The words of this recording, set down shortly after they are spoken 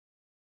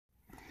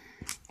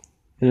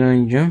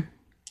Hello, Jim.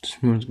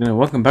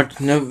 Welcome back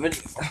to another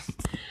video.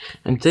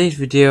 In today's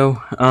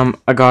video,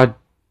 I got a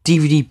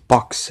DVD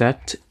box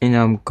set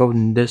in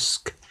golden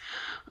disc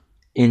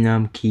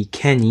in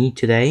Kilkenny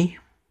today,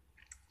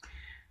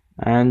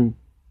 and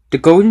the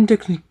golden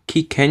disc in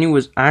Kilkenny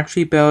was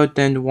actually better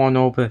than the one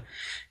over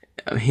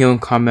here in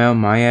Carmel,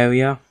 my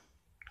area,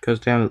 because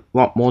they have a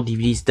lot more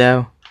DVDs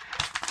there.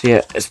 So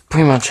yeah, it's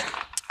pretty much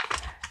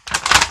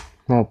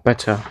more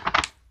better.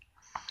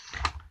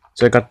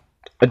 So I got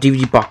a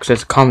DVD box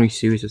set, a comedy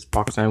series this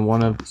box, and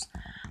one of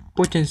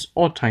Britain's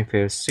all-time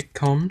favorite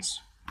sitcoms.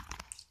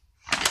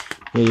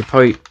 Yeah, you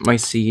probably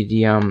might see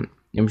the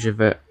image of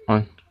it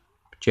on,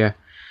 but yeah.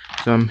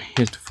 So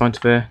here's the front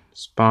of it,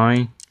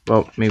 spine.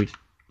 Well, maybe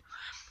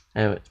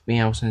it's been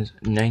out since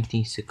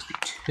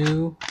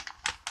 1962.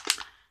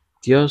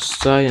 The other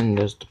side, and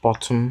there's the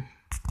bottom.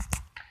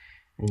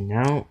 And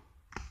now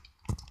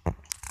I'm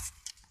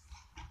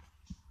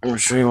gonna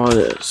show you what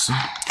it is.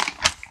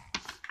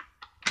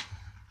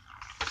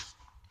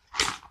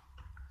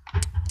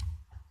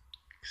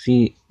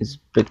 See, it's a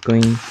bit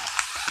green.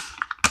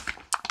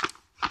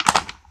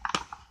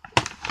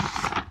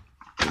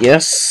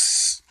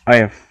 Yes, I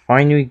have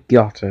finally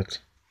got it.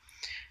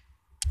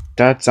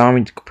 Dad's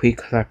Army The Complete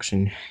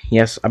Collection.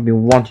 Yes, I've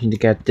been wanting to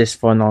get this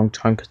for a long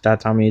time because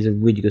Dad's Army is a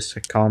really good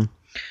sitcom.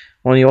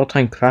 One of the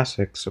all-time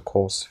classics, of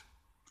course.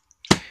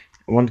 I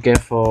wanted to get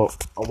it for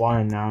a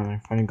while now, and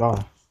I finally got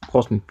it. It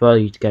cost me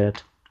 $30 to get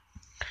it.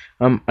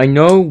 I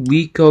know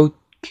Rico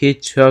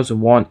Kid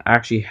 2001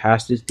 actually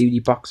has this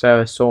DVD box set.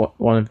 I saw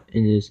one of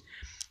in his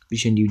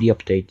Vision DVD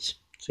updates.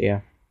 So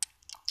yeah.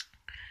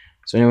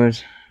 So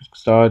anyways,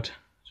 let's start.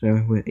 So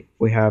anyway,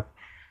 we have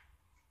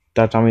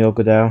Dad's Army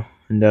logo there,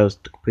 and there's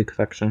the complete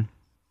collection.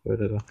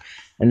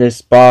 And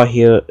this bar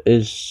here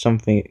is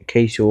something in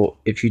case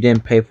if you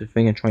didn't pay for the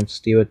thing and trying to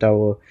steal it, that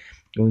will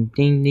going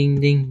ding ding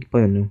ding. I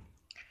don't know.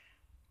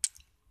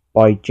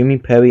 By Jimmy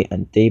Perry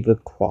and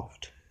David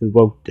Croft, who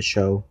wrote the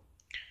show.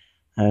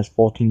 Has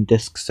 14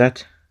 disc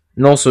set,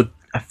 and also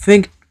I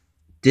think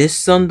this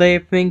Sunday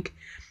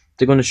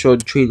they're gonna show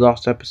the Three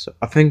Lost Episodes.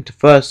 I think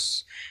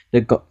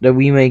they're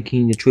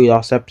remaking the Three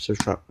Lost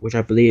Episodes, which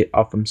I believe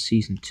are from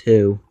season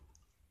 2.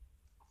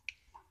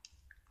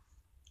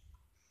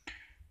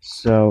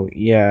 So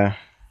yeah,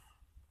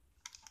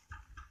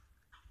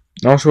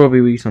 also will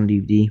be released on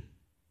DVD.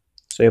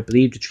 So I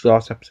believe the Three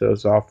Lost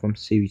Episodes are from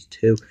series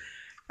 2,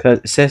 because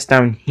it says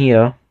down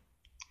here,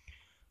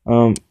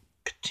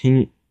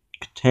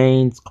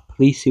 contains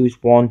complete series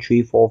 1,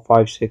 3, 4,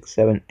 5, 6,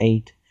 7,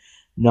 8,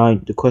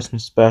 9, the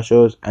Christmas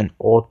specials, and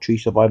all 3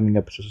 surviving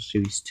episodes of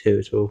series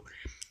 2. So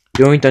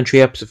they only done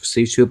 3 episodes for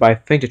series 2, but I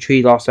think the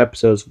 3 last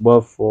episodes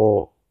were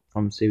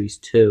from series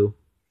 2.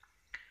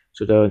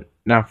 So they're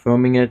now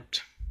filming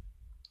it,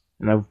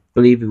 and I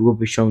believe it will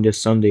be shown this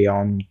Sunday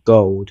on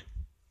Gold.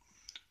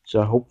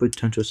 So I hope it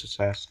turns to a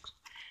success.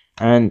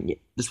 And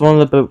this one a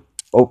little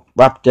bit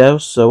wrapped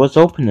out, so let's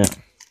open it.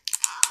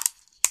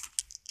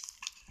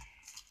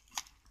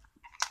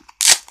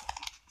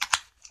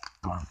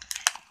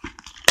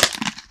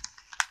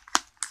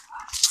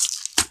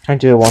 Trying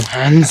to do it with one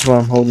hand while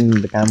I'm holding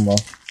the camera.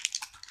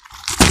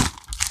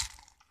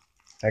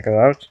 Check it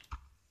out.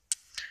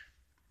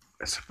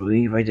 Yes, I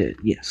believe I did.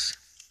 Yes.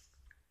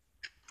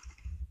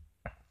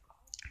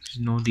 There's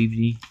no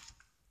DVD.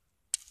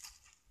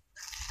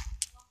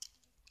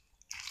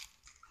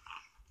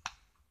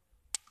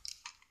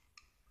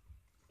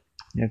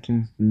 Yeah, it's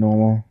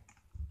normal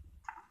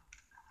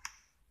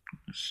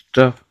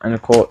stuff, and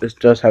of course, this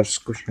does have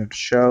description of the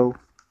show.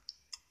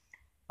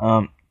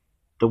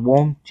 The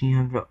Warm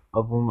 300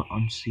 of Women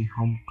on Sea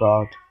Home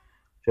Guard,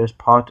 which was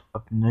part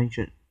of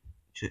Nature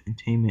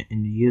Entertainment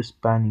in the years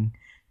spanning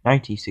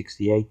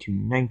 1968 to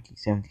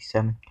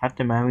 1977.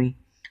 Captain Mary,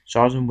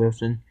 Sergeant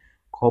Wilson,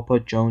 Corporal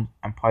Jones,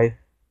 and Private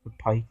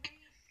Pike,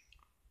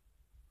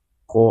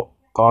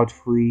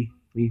 Godfrey,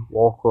 Lee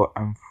Walker,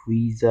 and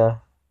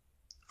Freezer.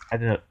 I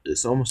don't know,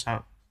 it's almost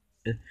sound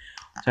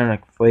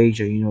like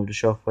Frasier, you know, the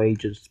show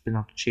Frasier, the spin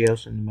off the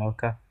Cheers in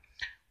America.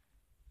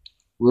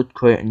 Would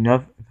create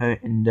enough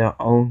in their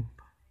own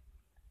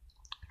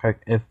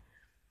if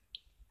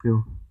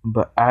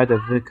but add a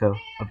vicar,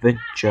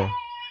 adventure,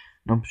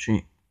 an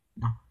opportunity,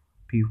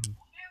 be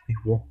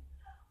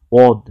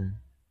warden,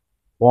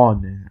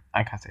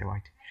 I can't say it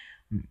right,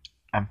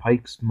 and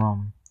Pike's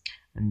mom,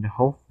 and the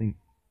whole thing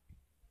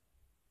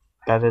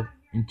gathered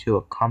into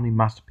a comedy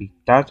masterpiece.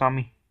 Dad's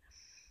Army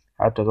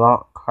had a lot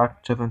of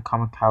character and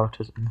comic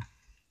characters, and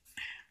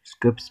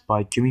scripts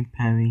by Jimmy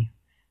Perry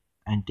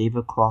and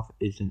David Croft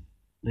is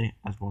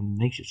as one of the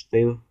nation's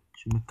favorite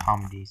humor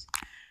comedies.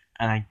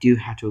 And I do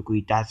have to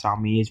agree, Dad's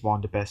Army is one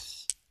of the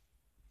best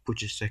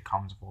British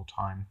sitcoms of all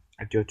time.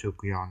 I do have to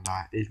agree on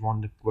that. It is one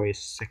of the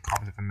greatest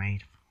sitcoms ever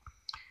made.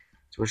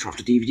 So let's off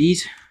the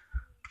DVDs.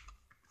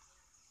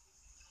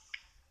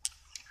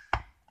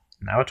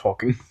 Now we're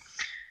talking.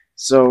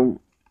 So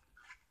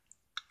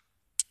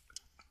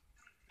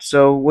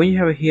when you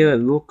have it here, it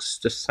looks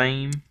the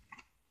same.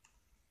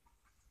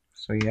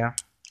 So yeah.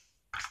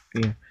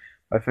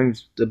 I think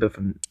it's a bit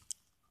from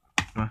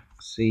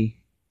see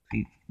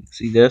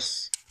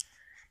this.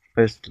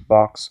 Press the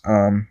box.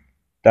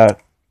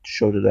 That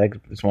shows the legs.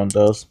 This one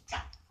does.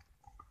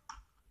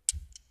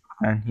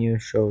 And here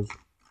shows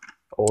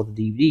all the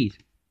DVDs.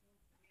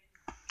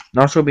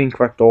 Not sure being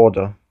correct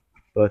order,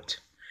 but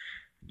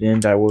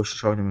then I will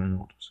show them in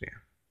order. So yeah.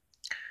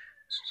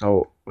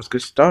 So let's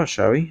get started,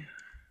 shall we?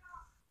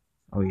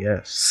 Oh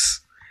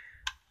yes.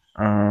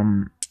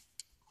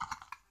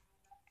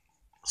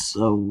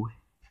 So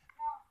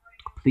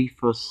complete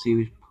first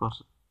series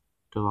plus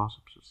the last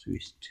episode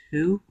series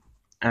 2,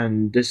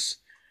 and this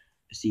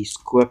is the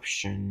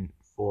description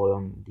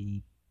for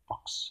the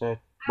box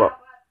set. Well,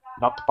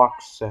 not the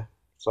box set.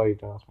 Sorry,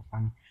 that's my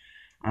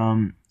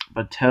phone.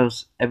 But it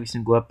tells every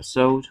single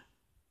episode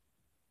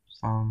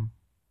from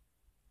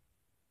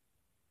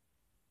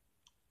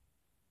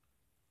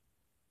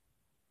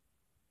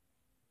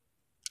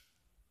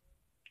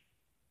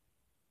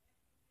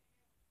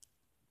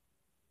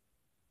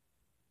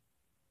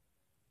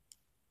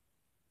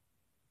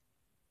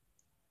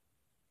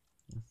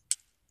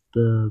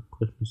the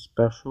Christmas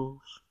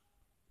specials.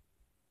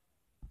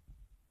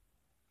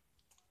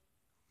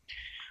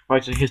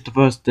 Right, so here's the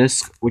first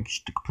disc,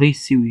 which the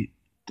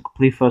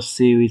complete first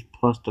series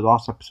plus the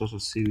last episode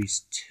of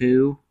series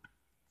 2.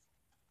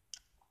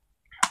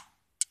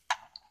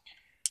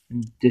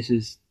 And this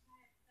is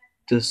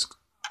disc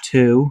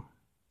 2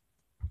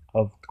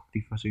 of the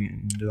complete first series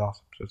and the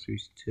last episode of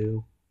series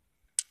 2.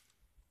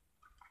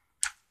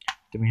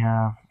 Then we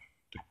have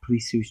the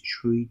complete series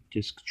 3,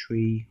 disc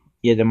 3.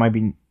 Yeah, there might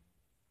be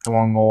the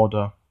wrong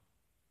order.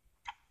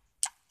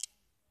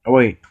 Oh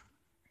wait,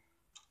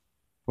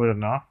 was it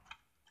not?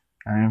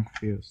 I am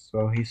confused.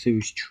 So here's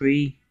series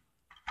 3.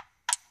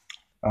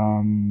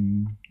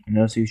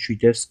 Another series 3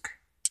 disc.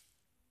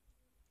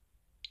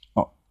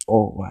 Oh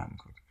wow, I'm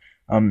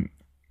correct.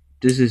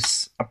 This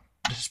is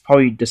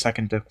probably the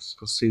second disc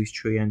for series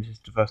 3, and this is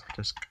the first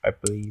disc, I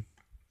believe.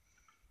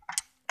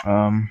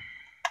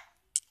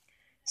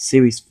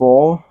 Series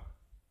 4.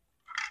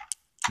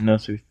 Another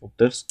series 4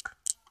 disc.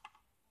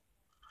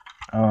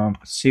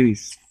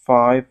 Series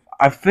 5.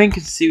 I think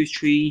it's series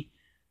 3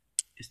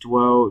 is the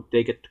world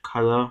they get the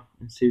color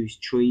in series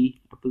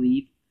 3, I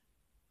believe.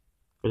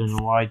 I don't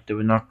know why there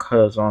were not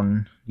colors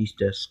on these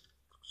discs.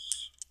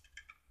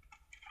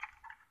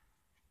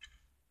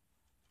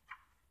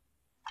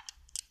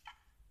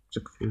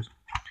 So confused.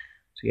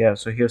 So yeah,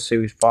 so here's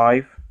series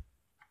 5.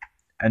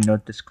 And no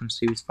disc from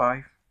series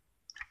 5.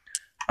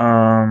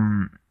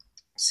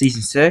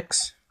 Season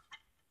 6.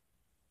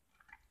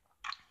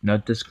 No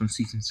disc from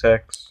season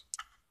 6.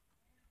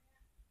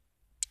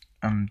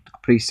 The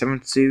complete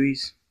 7th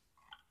series.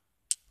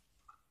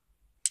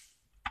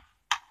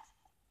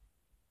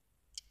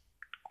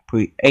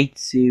 Complete 8th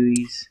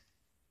series.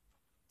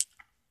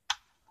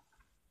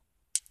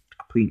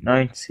 Complete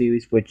 9th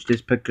series, which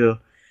this picture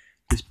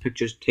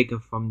is taken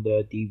from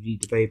the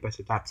DVD The Very Best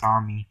of Dad's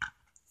Army.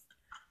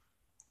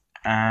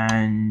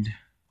 And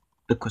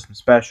the Christmas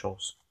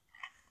specials.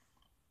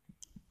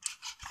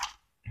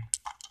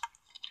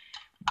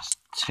 Let's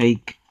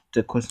take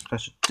the Christmas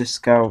special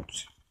disc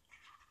out.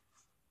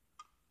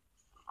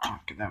 Oh,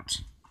 get out.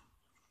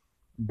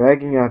 I'm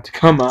begging you to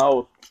come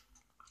out.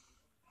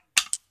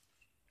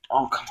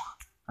 Oh, come on.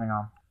 Hang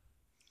on.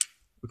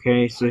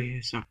 Okay, so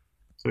here's some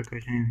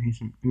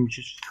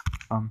images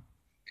from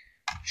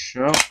the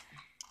show.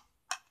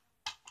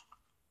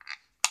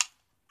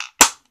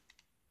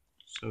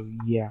 So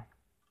yeah.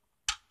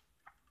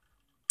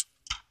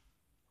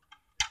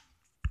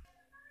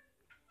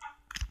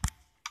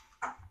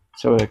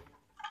 So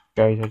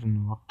guys, I don't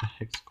know what the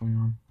heck's going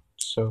on.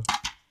 So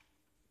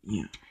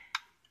yeah.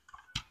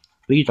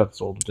 I believe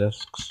that's all the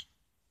discs.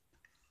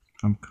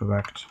 I'm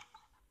correct.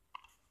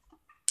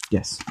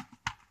 Yes.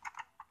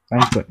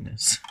 Thank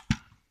goodness.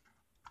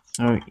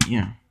 So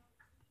yeah.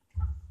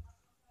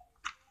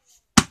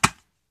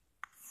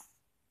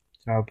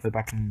 So I'll put it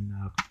back in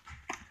the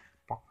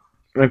box.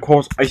 And of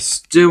course, I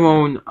still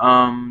own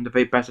The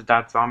Very Best of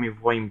Dad's Army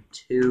Volume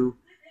 2.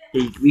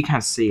 We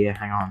can't see it.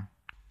 Hang on.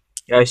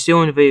 Yeah, I still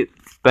own The Very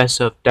Best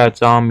of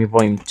Dad's Army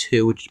Volume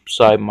 2, which is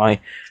beside my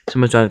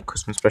Summertime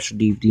Christmas Special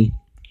DVD.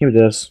 Here it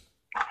is.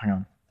 Hang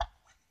on.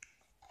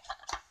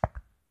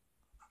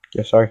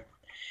 Yeah, sorry.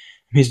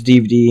 Here's the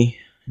DVD.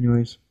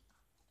 Anyways.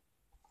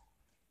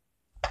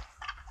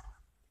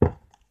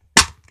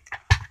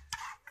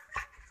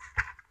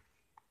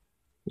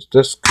 This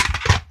disc.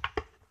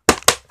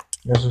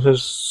 Yes, this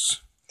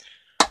is.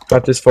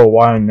 Got this for a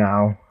while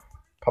now.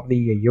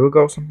 Probably a year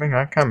ago or something.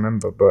 I can't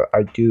remember, but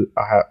I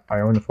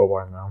own it for a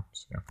while now.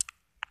 So yeah.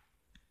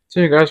 So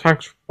yeah, guys,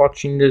 thanks for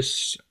watching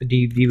this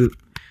DVD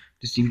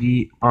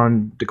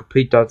on the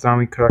complete Dad's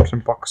Army collection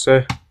box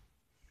set.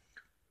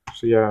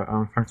 So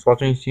yeah, thanks for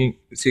watching. See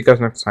you guys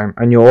next time.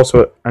 And you're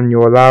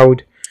allowed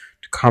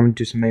to come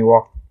do some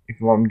walk if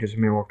you want me to do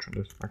some walk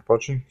through this. Thanks for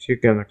watching. See you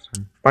again next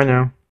time. Bye now.